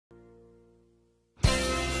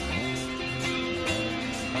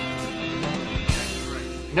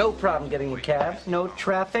No problem getting a cab. No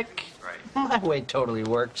traffic. My way totally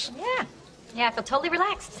works. Yeah. Yeah, I feel totally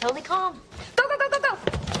relaxed, totally calm. Go, go, go, go, go!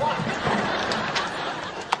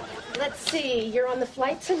 Let's see, you're on the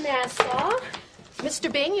flight to Nassau.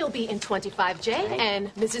 Mr. Bing, you'll be in 25J,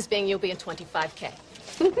 and Mrs. Bing, you'll be in 25K.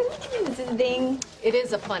 Mrs. Bing. It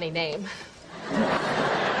is a funny name.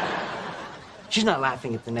 She's not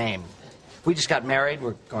laughing at the name. We just got married.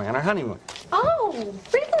 We're going on our honeymoon. Oh,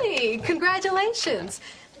 really? Congratulations.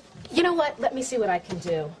 You know what? Let me see what I can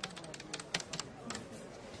do.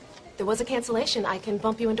 There was a cancellation. I can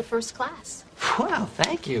bump you into first class. Wow,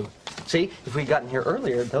 thank you. See, if we'd gotten here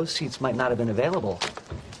earlier, those seats might not have been available.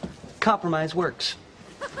 Compromise works.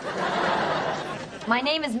 My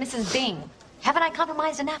name is Mrs. Bing. Haven't I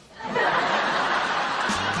compromised enough?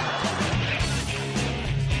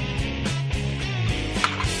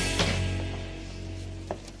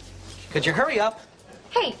 Could you hurry up?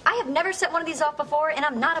 Hey, I have never set one of these off before, and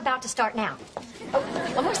I'm not about to start now. Oh,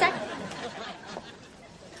 one more sec.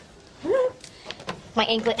 My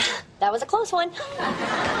anklet. That was a close one.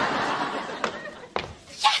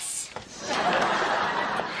 Yes!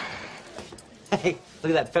 Hey,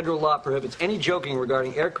 look at that. Federal law prohibits any joking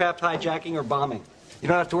regarding aircraft hijacking or bombing. You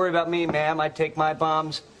don't have to worry about me, ma'am. I take my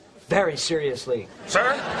bombs very seriously.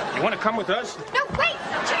 Sir, you want to come with us? No, wait!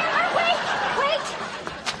 Chandler, wait! Wait!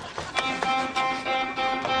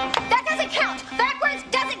 That doesn't count! Backwards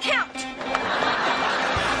doesn't count!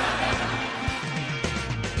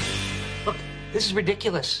 Look, this is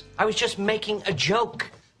ridiculous. I was just making a joke.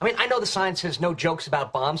 I mean, I know the sign says no jokes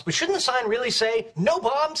about bombs, but shouldn't the sign really say no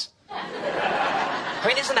bombs? I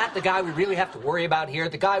mean, isn't that the guy we really have to worry about here?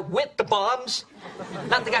 The guy with the bombs?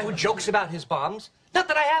 Not the guy who jokes about his bombs. Not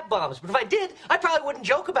that I have bombs, but if I did, I probably wouldn't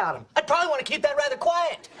joke about them. I'd probably want to keep that rather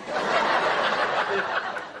quiet.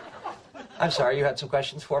 I'm sorry, you had some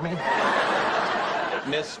questions for me?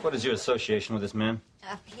 Miss, what is your association with this man?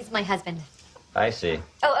 He's my husband. I see.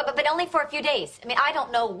 Oh, but only for a few days. I mean, I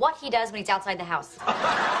don't know what he does when he's outside the house.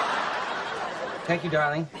 Thank you,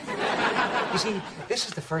 darling. You see, this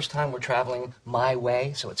is the first time we're traveling my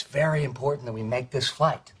way, so it's very important that we make this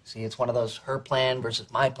flight. See, it's one of those her plan versus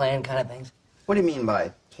my plan kind of things. What do you mean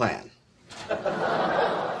by plan?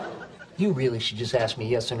 You really should just ask me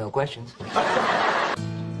yes or no questions.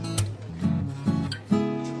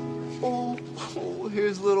 Oh,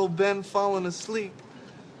 here's little Ben falling asleep.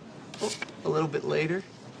 Oh, a little bit later.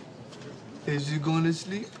 Is he going to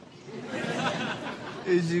sleep?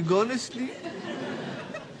 Is he going to sleep?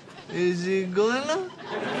 Is he gonna?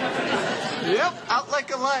 Yep, out like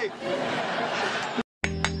a light.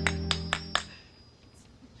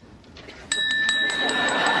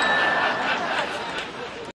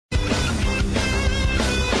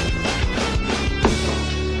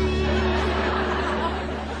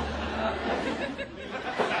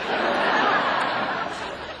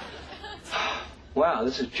 Wow,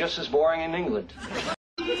 this is just as boring in England.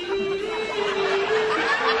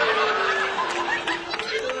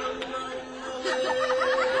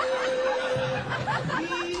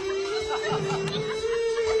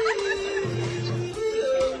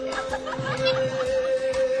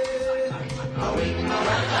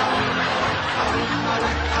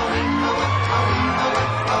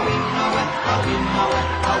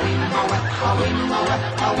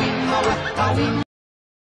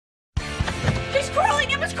 He's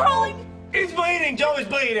crawling, Emma's crawling! He's bleeding. Joe is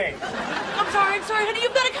bleeding. I'm sorry, honey.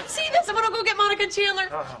 You've got to come see this. I'm gonna go get Monica and Chandler.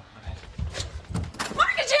 Monica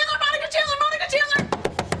Chandler!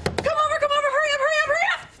 Come over, hurry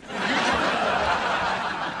up!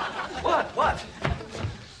 What?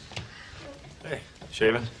 Hey,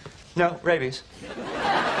 shaving? No, rabies.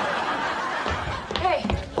 Hey,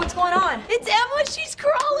 what's going on? It's Emma. She's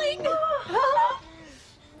crawling.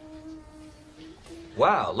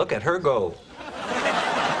 Wow, look at her go.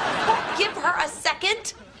 Give her a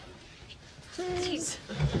second. Jeez.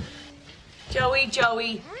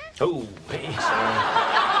 Joey. Oh, hey, sorry.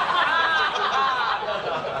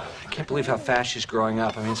 I can't believe how fast she's growing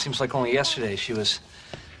up. I mean, it seems like only yesterday she was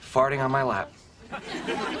farting on my lap.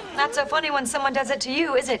 Not so funny when someone does it to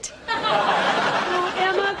you, is it? Oh,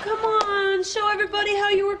 Emma, come on. Show everybody how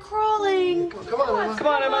you were crawling. Come on, Emma. Come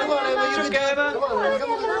on, Emma. You okay, Emma? Come on, Emma.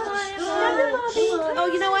 Oh,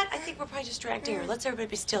 you know what? I think we're probably distracting her. Let's everybody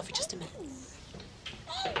be still for just a minute.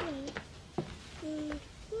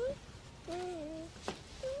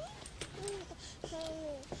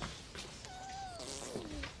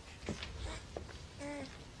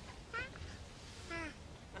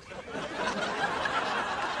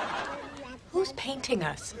 Who's painting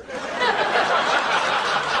us?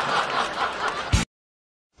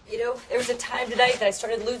 You know, There was a time tonight that I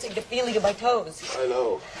started losing the feeling of my toes. I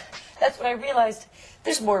know. That's when I realized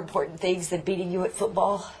there's more important things than beating you at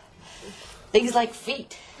football. Things like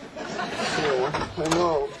feet. Yeah, I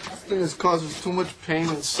know. This thing has caused us too much pain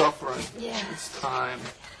and suffering. Yeah. It's time.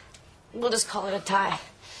 We'll just call it a tie.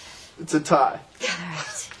 It's a tie. All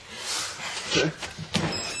right. Okay.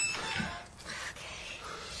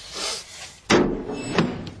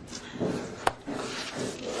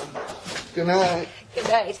 Good night. Good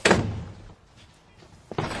night.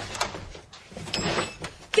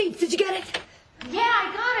 Pheebe, did you get it? Yeah,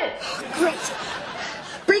 I got it. Great.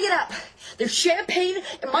 Bring it up. There's champagne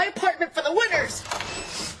in my apartment for the winners.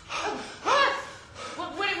 Ross,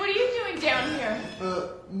 what are you doing down here?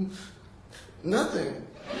 Nothing.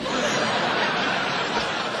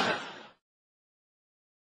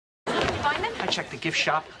 Find them? I checked the gift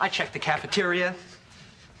shop. I checked the cafeteria.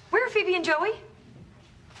 Where are Phoebe and Joey?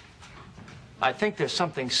 I think there's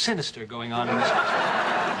something sinister going on in this house.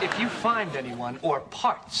 If you find anyone or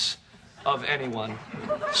parts of anyone,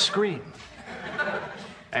 scream.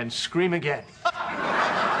 And scream again.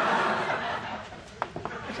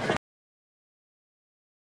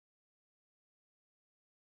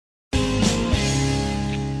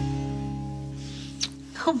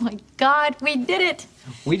 Oh my God, we did it.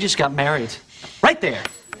 We just got married. Right there.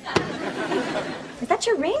 Is that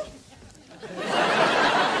your ring?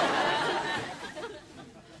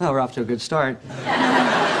 Well, we're off to a good start.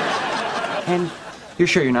 And you're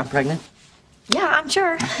sure you're not pregnant? Yeah, I'm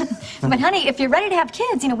sure. But honey, if you're ready to have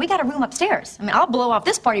kids, we got a room upstairs. I mean, I'll blow off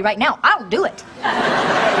this party right now. I'll do it.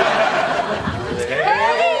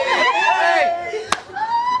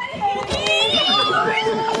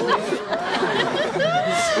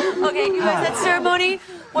 Okay, you guys, that ceremony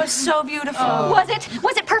was so beautiful. Was it?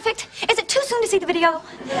 Was it perfect? Is it too soon to see the video?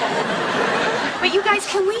 But you guys,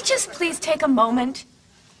 can we just please take a moment?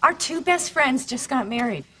 Our two best friends just got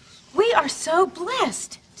married. We are so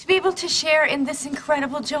blessed to be able to share in this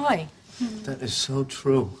incredible joy. That is so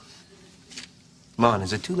true. Come on,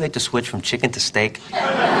 is it too late to switch from chicken to steak?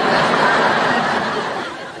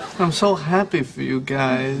 I'm so happy for you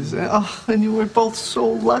guys. Oh, and you were both so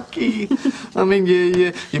lucky. I mean,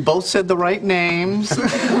 you both said the right names.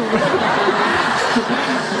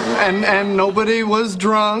 and nobody was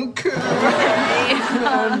drunk.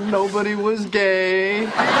 And nobody was gay.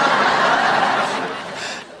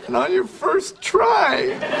 And on your first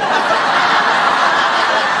try.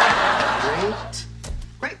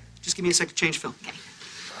 Great. Just give me a sec to change film.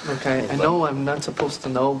 Okay, I know I'm not supposed to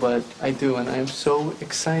know, but I do, and I'm so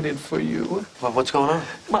excited for you. Well, what's going on?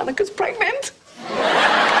 Monica's pregnant.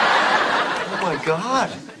 Oh, my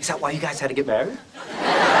God. Is that why you guys had to get married?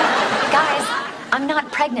 Guys, I'm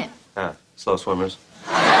not pregnant. Ah, slow swimmers.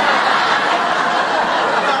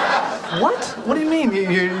 What? What do you mean?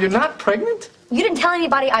 You're not pregnant? You didn't tell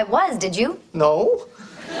anybody I was, did you? No.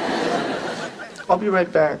 I'll be right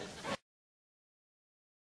back.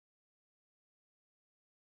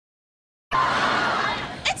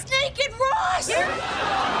 It's naked Ross!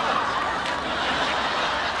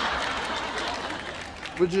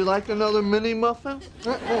 Would you like another mini muffin?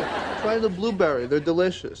 Oh, try the blueberry. They're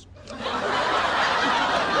delicious.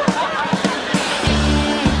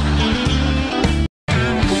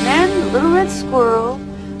 Then the little red squirrel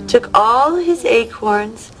took all his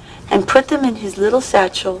acorns and put them in his little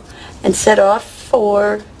satchel and set off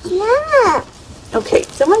for... Mama! Okay,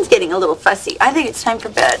 someone's getting a little fussy. I think it's time for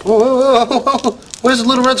bed. Whoa. Where's the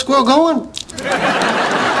little red squirrel going?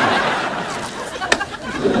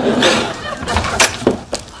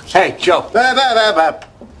 Hey, Joe.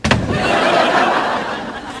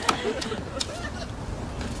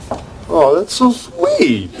 Oh, that's so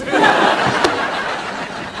sweet.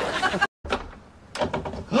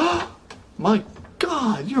 My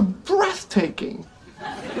God, you're breathtaking.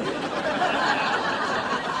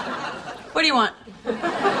 What do you want?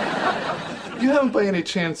 You haven't by any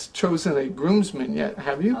chance chosen a groomsman yet,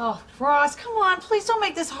 have you? Oh, Ross, come on. Please don't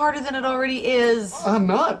make this harder than it already is. I'm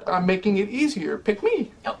not. I'm making it easier. Pick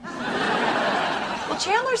me. Well,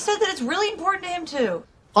 Chandler said that it's really important to him, too.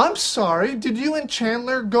 I'm sorry. Did you and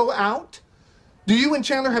Chandler go out? Do you and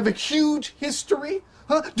Chandler have a huge history?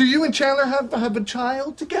 Huh? Do you and Chandler have a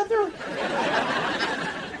child together?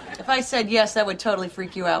 If I said yes, that would totally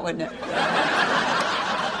freak you out, wouldn't it?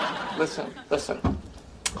 Listen.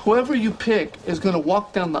 Whoever you pick is going to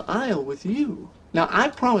walk down the aisle with you. Now, I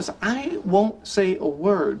promise I won't say a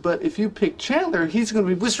word, but if you pick Chandler, he's going to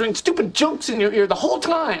be whispering stupid jokes in your ear the whole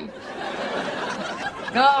time.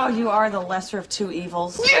 Oh, you are the lesser of two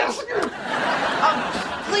evils. Yes!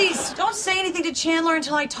 Please, don't say anything to Chandler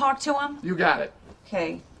until I talk to him. You got it.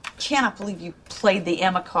 Okay. cannot believe you played the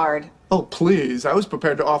Emma card. Oh, please. I was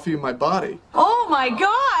prepared to offer you my body. Oh, my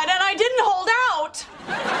God, and I didn't hold out.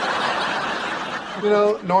 You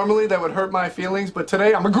know, normally that would hurt my feelings, but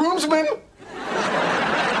today I'm a groomsman.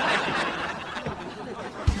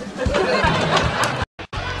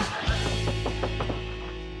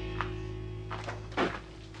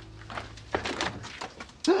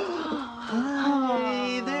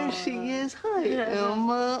 Hi, there she is. Hi,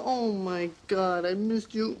 Emma. Oh, my God, I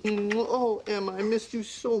missed you. Oh, Emma, I missed you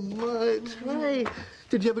so much. Hi.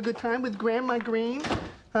 Did you have a good time with Grandma Green?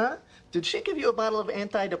 Huh? Did she give you a bottle of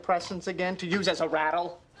antidepressants again to use as a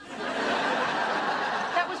rattle?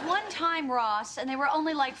 That was one time, Ross, and they were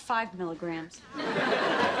only like 5 milligrams.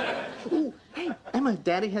 Ooh, hey, Emma,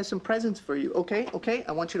 Daddy has some presents for you, okay? Okay?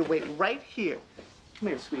 I want you to wait right here. Come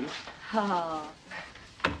here, sweetie. Oh.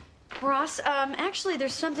 Ross, actually,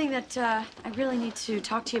 there's something that I really need to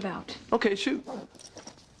talk to you about. Okay, shoot.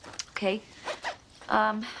 Okay.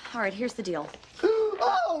 All right, here's the deal.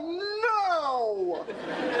 Oh, no!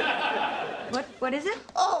 What is it?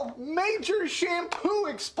 Oh, major shampoo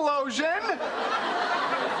explosion!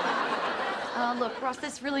 Look, Ross,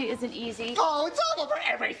 this really isn't easy. Oh, it's all over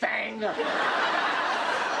everything!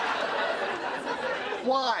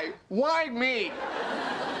 Why? Why me?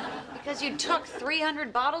 Because you took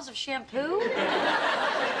 300 bottles of shampoo?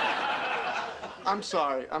 I'm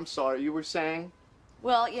sorry. You were saying?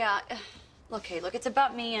 Well, yeah. Okay, look, it's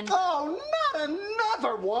about me and... Oh, not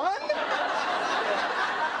another one!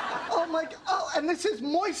 Oh, my... Oh, and this is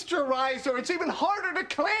moisturizer. It's even harder to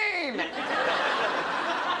clean!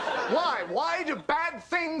 Why? Why do bad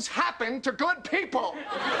things happen to good people?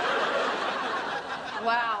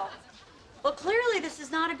 Wow. Well, clearly this is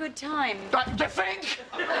not a good time. You think?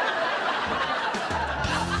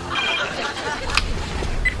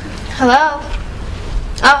 Hello?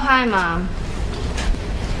 Oh, hi, Mom.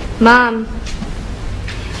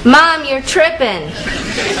 Mom, you're tripping.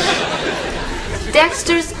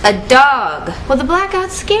 Dexter's a dog. Well, the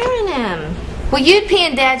blackout's scaring him. Well, you'd pee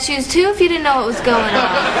in Dad's shoes, too, if you didn't know what was going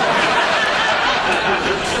on.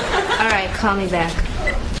 All right, call me back.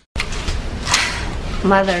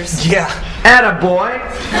 Mothers. Yeah, attaboy.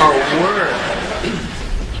 Oh, word.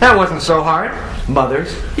 That wasn't so hard.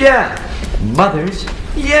 Mothers. Yeah. Mothers.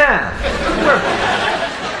 Yeah.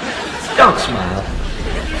 Perfect. Don't smile.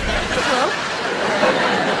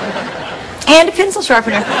 And a pencil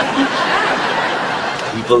sharpener.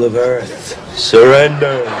 People of Earth,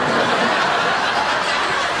 surrender.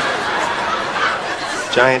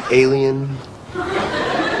 Giant alien.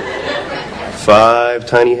 5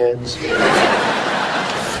 tiny heads.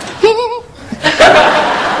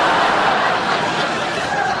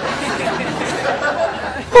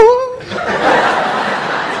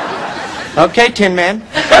 Okay, Tin Man.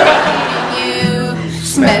 You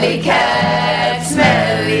smelly cat,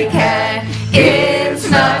 it's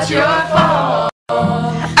not your fault.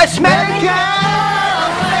 A smelly cat!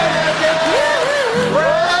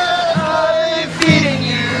 I'm feeding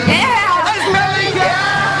you. Yeah. A smelly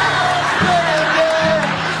cat!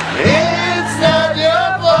 It's not your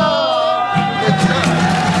fault.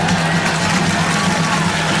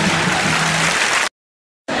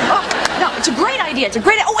 No, it's a great idea. It's a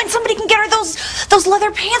great... Oh, and somebody can get her those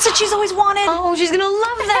leather pants that she's always wanted. Oh, she's gonna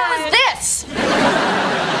love that. What was this?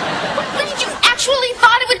 What, did you actually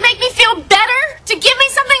thought it would make me feel better to give me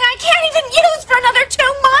something I can't even use for another 2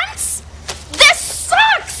 months? This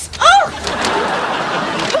sucks! Oh!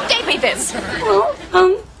 Who gave me this? Well,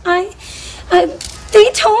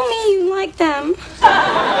 they told me you like them.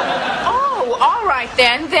 Oh, all right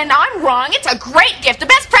then. Then I'm wrong. It's a great gift. The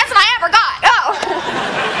best present I ever got. Oh.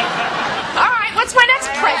 All right, what's my next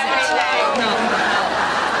present?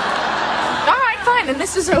 All right, fine, then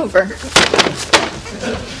this is over.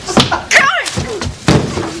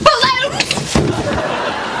 Balloons!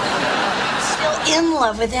 Still in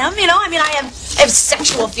love with him, you know? I mean, I have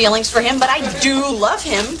sexual feelings for him, but I do love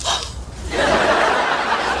him.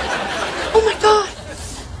 Oh, my God.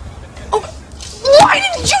 Oh, why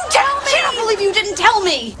didn't you tell me? I can't believe you didn't tell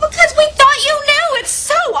me. Because we thought you knew. It's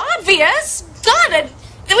so obvious. God,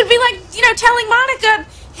 it would be like, you know, telling Monica,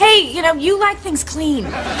 hey, you know, you like things clean.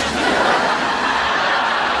 Or,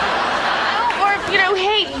 you know,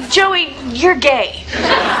 hey, Joey, you're gay.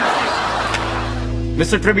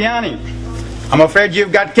 Mr. Tribbiani, I'm afraid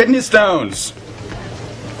you've got kidney stones.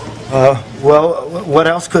 Well, what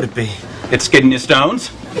else could it be? It's kidney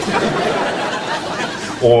stones.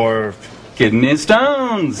 Or kidney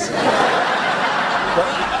stones.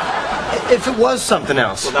 If it was something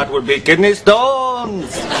else. Well, that would be kidney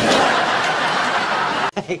stones.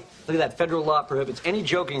 Hey, look at that. Federal law prohibits any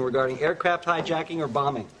joking regarding aircraft hijacking or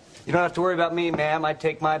bombing. You don't have to worry about me, ma'am. I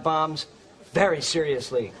take my bombs very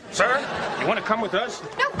seriously. Sir, you want to come with us?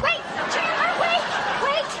 No, wait! Chandler, wait!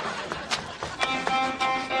 Wait!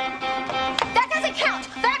 That doesn't count!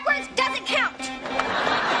 Backwards doesn't count!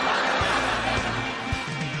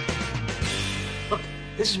 Look,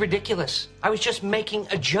 this is ridiculous. I was just making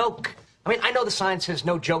a joke. I mean, I know the sign says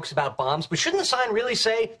no jokes about bombs, but shouldn't the sign really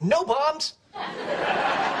say no bombs?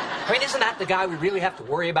 I mean, isn't that the guy we really have to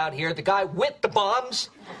worry about here? The guy with the bombs?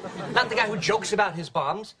 Not the guy who jokes about his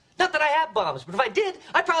bombs. Not that I have bombs, but if I did,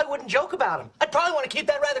 I probably wouldn't joke about them. I'd probably want to keep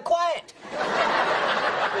that rather quiet.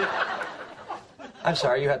 I'm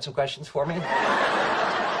sorry, you had some questions for me?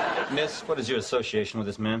 Miss, what is your association with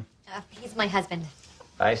this man? He's my husband.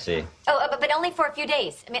 I see. Oh, but only for a few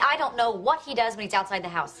days. I mean, I don't know what he does when he's outside the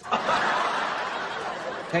house.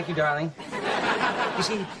 Thank you, darling. You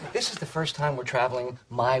see, this is the first time we're traveling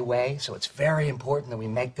my way, so it's very important that we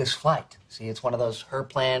make this flight. See, it's one of those her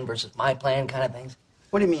plan versus my plan kind of things.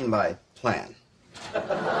 What do you mean by plan?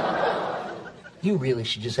 You really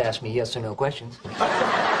should just ask me yes or no questions.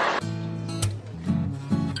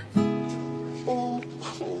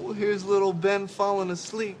 Oh, here's little Ben falling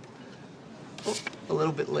asleep. Oh, a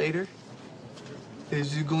little bit later.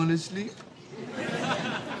 Is he going to sleep?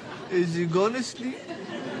 Is he going to sleep?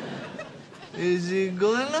 Is he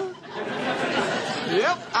gonna?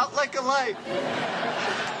 Yep, out like a light.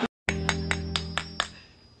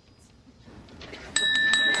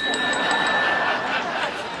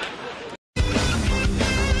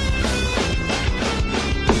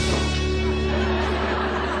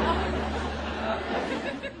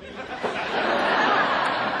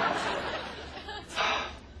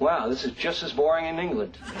 Wow, this is just as boring in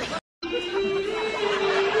England.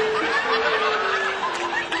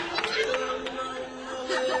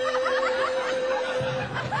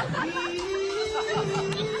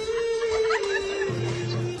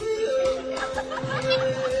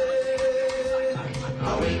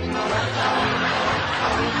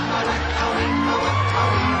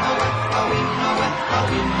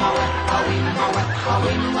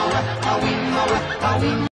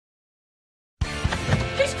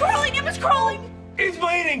 He's crawling! Emma's crawling! He's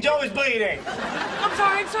bleeding! Joe is bleeding! I'm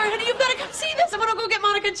sorry, honey. You've got to come see this. I'm gonna go get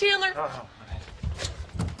Monica and Chandler. Oh.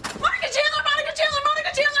 Monica Chandler! Monica Chandler!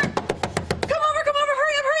 Monica Chandler! Come over!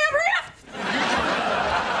 Hurry up!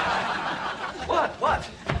 What?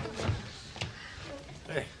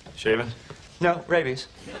 Hey, shaving? No, rabies.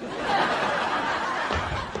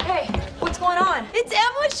 Hey, what's going on? It's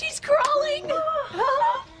Emma. She's crawling.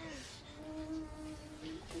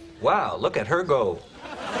 Wow, look at her go.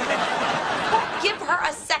 Give her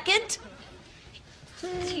a second.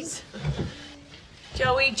 Jeez.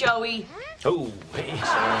 Joey. Oh, hey,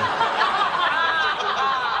 sorry.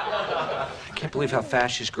 I can't believe how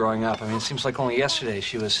fast she's growing up. I mean, it seems like only yesterday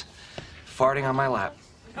she was farting on my lap.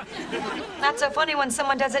 Not so funny when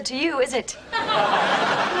someone does it to you, is it?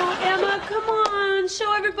 Oh, Emma, come on.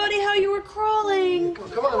 Show everybody how you were crawling.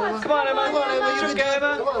 Come on, Emma. Come on, Emma. You okay,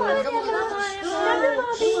 Emma? Come on, Emma.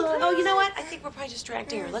 Oh, you know what? I think we're probably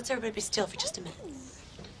distracting her. Let's everybody be still for just a minute.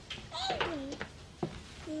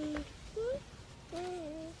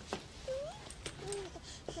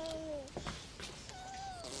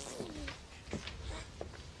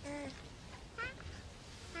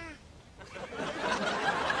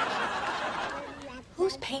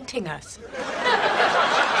 Who's painting us?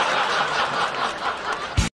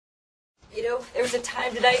 You know, there was a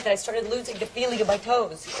time tonight that I started losing the feeling of my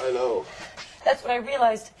toes. I know. That's when I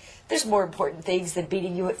realized there's more important things than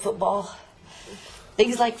beating you at football.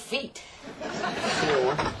 Things like feet.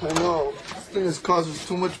 Yeah, I know. This thing has caused us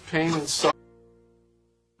too much pain and suffering.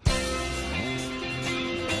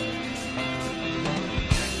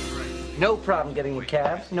 No problem getting the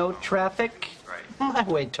cab. No traffic. My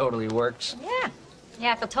way totally works.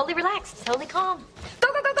 Yeah, I feel totally relaxed, totally calm. Go!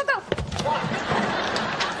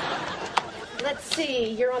 Let's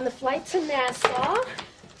see, you're on the flight to Nassau.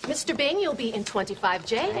 Mr. Bing, you'll be in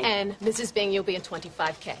 25J, and Mrs. Bing, you'll be in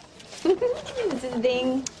 25K. Mrs.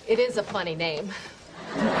 Bing. It is a funny name.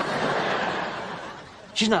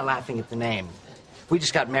 She's not laughing at the name. We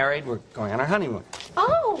just got married. We're going on our honeymoon.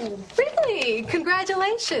 Oh, really?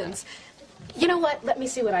 Congratulations. You know what? Let me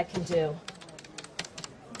see what I can do.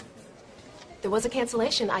 There was a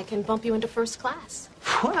cancellation. I can bump you into first class.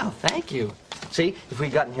 Wow, thank you. See, if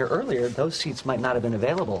we'd gotten here earlier, those seats might not have been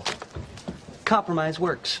available. Compromise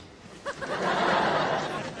works.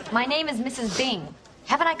 My name is Mrs. Bing.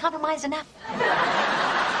 Haven't I compromised enough?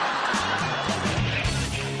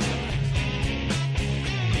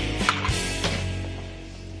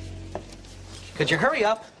 Could you hurry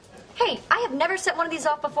up? Hey, I have never set one of these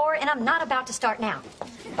off before, and I'm not about to start now.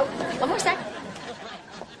 Oh, One more sec.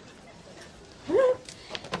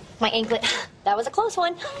 My anklet. That was a close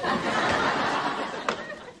one.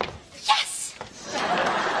 Yes!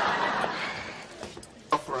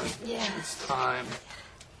 Girlfriend. Yeah. It's time.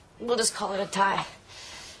 We'll just call it a tie.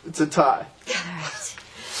 It's a tie. All right.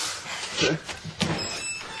 Okay.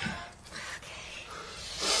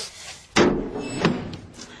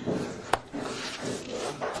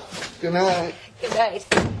 Good night. Good night.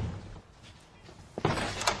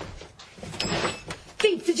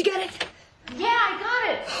 Phoebe, did you get it? Yeah, I got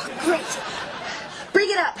it. Oh, great. Bring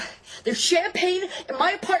it up. There's champagne in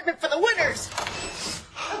my apartment for the winners.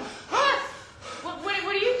 Ross, what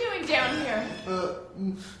are you doing down here?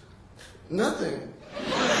 Nothing.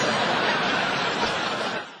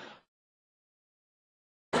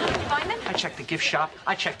 Did you find them? I checked the gift shop.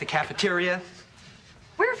 I checked the cafeteria.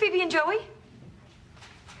 Where are Phoebe and Joey?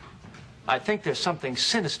 I think there's something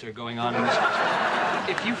sinister going on in this house.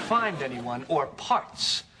 If you find anyone or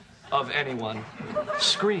parts of anyone,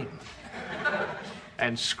 scream.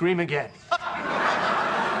 And scream again.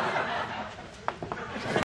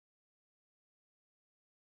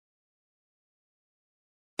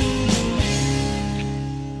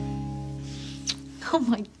 Oh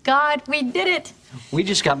my God, we did it. We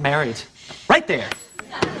just got married. Right there.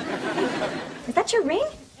 Is that your ring?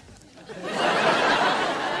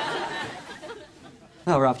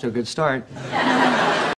 Well, we're off to a good start. Yeah.